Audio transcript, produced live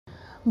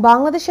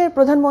বাংলাদেশের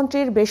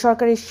প্রধানমন্ত্রীর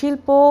বেসরকারি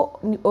শিল্প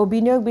ও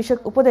বিনিয়োগ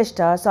বিষয়ক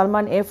উপদেষ্টা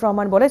সালমান এফ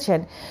রহমান বলেছেন,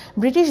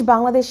 ব্রিটিশ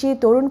বাংলাদেশি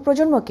তরুণ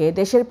প্রজন্মকে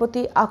দেশের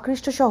প্রতি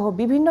আকৃষ্টসহ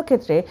বিভিন্ন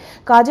ক্ষেত্রে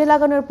কাজে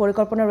লাগানোর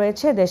পরিকল্পনা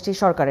রয়েছে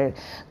দেশটির সরকারের।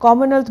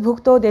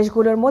 কমনওয়েলথভুক্ত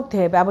দেশগুলোর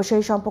মধ্যে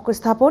ব্যবসায়ী সম্পর্ক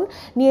স্থাপন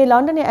নিয়ে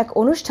লন্ডনে এক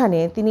অনুষ্ঠানে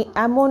তিনি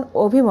এমন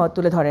অভিমত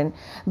তুলে ধরেন।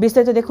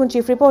 বিস্তারিত দেখুন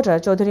চিফ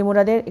রিপোর্টার চৌধুরী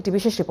মুরাদের একটি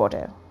বিশেষ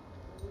রিপোর্টে।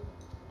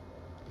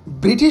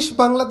 ব্রিটিশ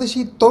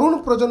বাংলাদেশি তরুণ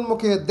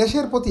প্রজন্মকে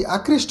দেশের প্রতি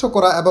আকৃষ্ট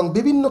করা এবং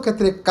বিভিন্ন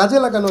ক্ষেত্রে কাজে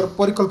লাগানোর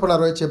পরিকল্পনা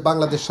রয়েছে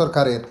বাংলাদেশ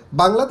সরকারের।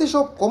 বাংলাদেশ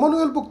ও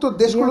কমনওয়েলথভুক্ত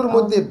দেশগুলোর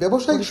মধ্যে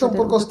ব্যবসায়িক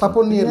সম্পর্ক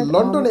স্থাপন নিয়ে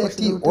লন্ডনে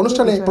একটি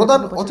অনুষ্ঠানে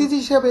প্রধান অতিথি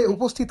হিসেবে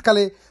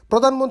উপস্থিতকালে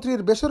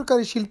প্রধানমন্ত্রীর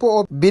বেসরকারি শিল্প ও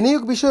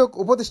বিনিয়োগ বিষয়ক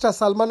উপদেষ্টা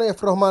সালমান এফ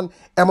রহমান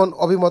এমন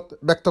অভিমত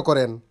ব্যক্ত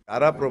করেন।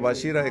 যারা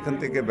প্রবাসীরা এখান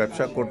থেকে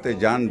ব্যবসা করতে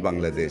যান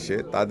বাংলাদেশে,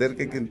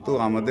 তাদেরকে কিন্তু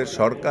আমাদের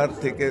সরকার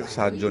থেকে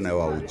সাহায্য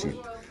নেওয়া উচিত।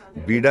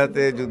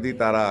 বিডাতে যদি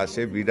তারা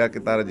আসে, বিডাকে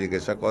তারা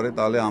জিজ্ঞাসা করে,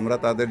 তাহলে আমরা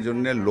তাদের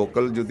জন্য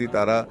লোকাল যদি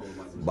তারা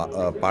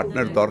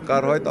পার্টনার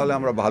দরকার হয়, তাহলে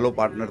আমরা ভালো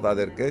পার্টনার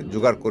তাদেরকে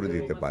জোগাড় করে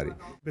দিতে পারি।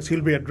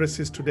 Will be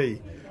addresses today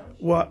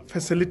what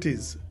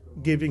facilities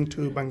giving to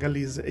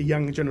Bengalis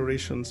young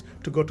generations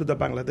to go to the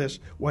Bangladesh,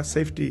 what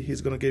safety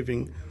he's going to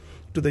giving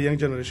to the young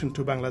generation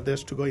to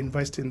Bangladesh to go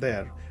invest in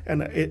there. And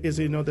as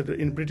you know that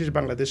in British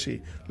Bangladeshi,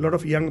 a lot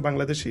of young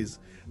Bangladeshis,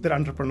 they're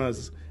entrepreneurs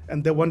and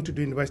they want to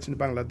do invest in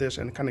Bangladesh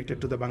and connected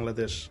to the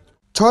Bangladesh.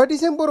 6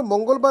 December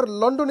মঙ্গলবার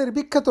লন্ডনের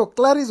বিখ্যাত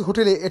ক্লারিজ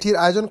হোটেলে এটির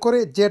আয়োজন করে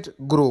jet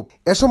group.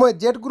 এ সময়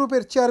jet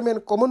গ্রুপের chairman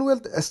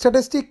Commonwealth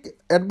statistic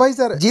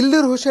adviser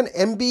Zillur Hossain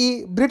MBE,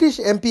 British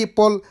MP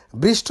পল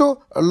Bristow,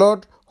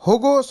 Lord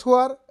Hugo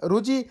সোয়ার,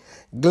 রুজি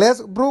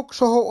গ্লেসব্রুক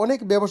সহ অনেক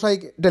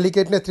ব্যবসায়িক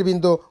ডেলিগেট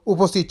নেতৃবৃন্দ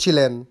উপস্থিত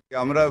ছিলেন।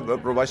 আমরা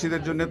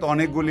প্রবাসীদের জন্য তো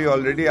অনেকগুলি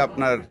অলরেডি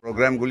আপনার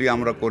প্রোগ্রামগুলি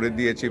আমরা করে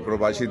দিয়েছি।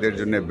 প্রবাসীদের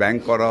জন্য ব্যাংক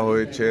করা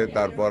হয়েছে।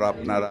 তারপর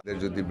আপনাদের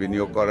যদি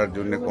বিনিয়োগ করার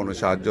জন্য কোনো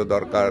সাহায্য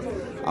দরকার,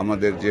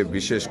 আমাদের যে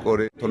বিশেষ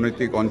করে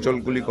অর্থনৈতিক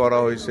অঞ্চলগুলি করা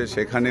হয়েছে,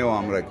 সেখানেও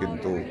আমরা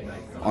কিন্তু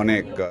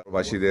অনেক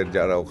প্রবাসীদের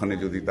যারা ওখানে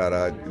যদি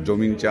তারা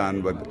জমিন চান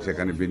বা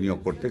সেখানে বিনিয়োগ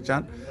করতে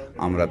চান,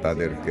 আমরা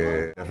তাদেরকে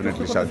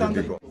ডেফিনেটলি সাহায্য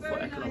দিব।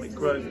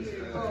 Growth,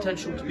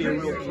 potential to be a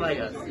real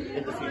player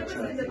in the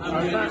future.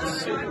 And that's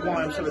why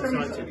I'm so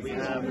excited. We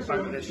have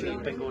Bangladeshi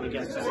Bengali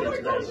guests here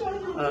today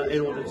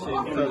in order to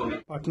further.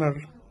 Partner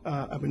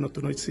আমি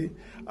নতুন হয়েছি,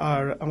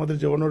 আর আমাদের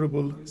যে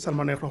অনারেবল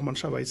সালমান এফ রহমান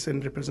সাহেব আইসেন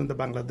represent the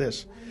Bangladesh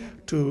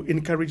to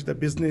encourage the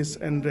business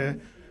and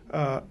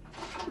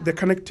the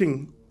connecting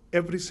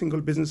every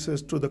single businesses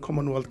to the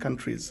Commonwealth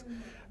countries,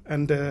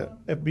 and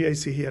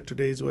FBIC here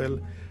today as well,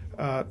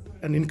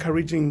 and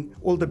encouraging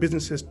all the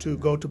businesses to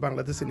go to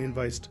Bangladesh and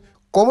invest.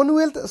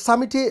 Commonwealth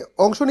সামিটে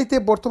অংশ নিতে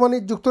বর্তমানে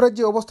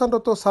যুক্তরাজ্যে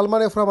অবস্থানরত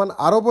Salman F Rahman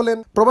আরও বলেন,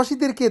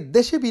 প্রবাসীদেরকে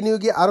দেশে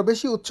বিনিয়োগে আরও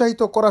বেশি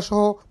উৎসাহিত করা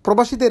সহ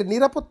প্রবাসীদের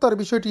নিরাপত্তার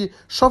বিষয়টি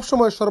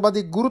সবসময়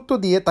সর্বাধিক গুরুত্ব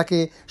দিয়ে থাকে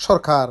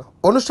সরকার।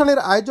 অনুষ্ঠানের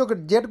আয়োজক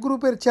জেট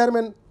গ্রুপের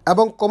চেয়ারম্যান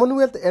এবং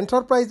কমনওয়েলথ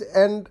এন্টারপ্রাইজ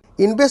অ্যান্ড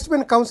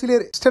ইনভেস্টমেন্ট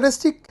কাউন্সিলের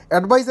statistic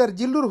adviser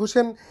Zillur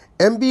Hossain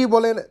MBE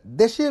বলেন,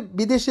 দেশে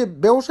বিদেশে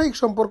ব্যবসায়িক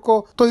সম্পর্ক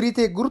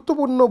তৈরিতে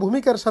গুরুত্বপূর্ণ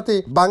ভূমিকার সাথে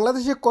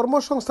বাংলাদেশে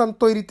কর্মসংস্থান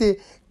তৈরিতে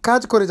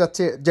কাজ করে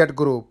যাচ্ছে jet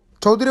group.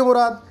 Chowdhury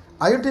Murad,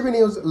 IOTV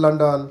news,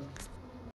 London.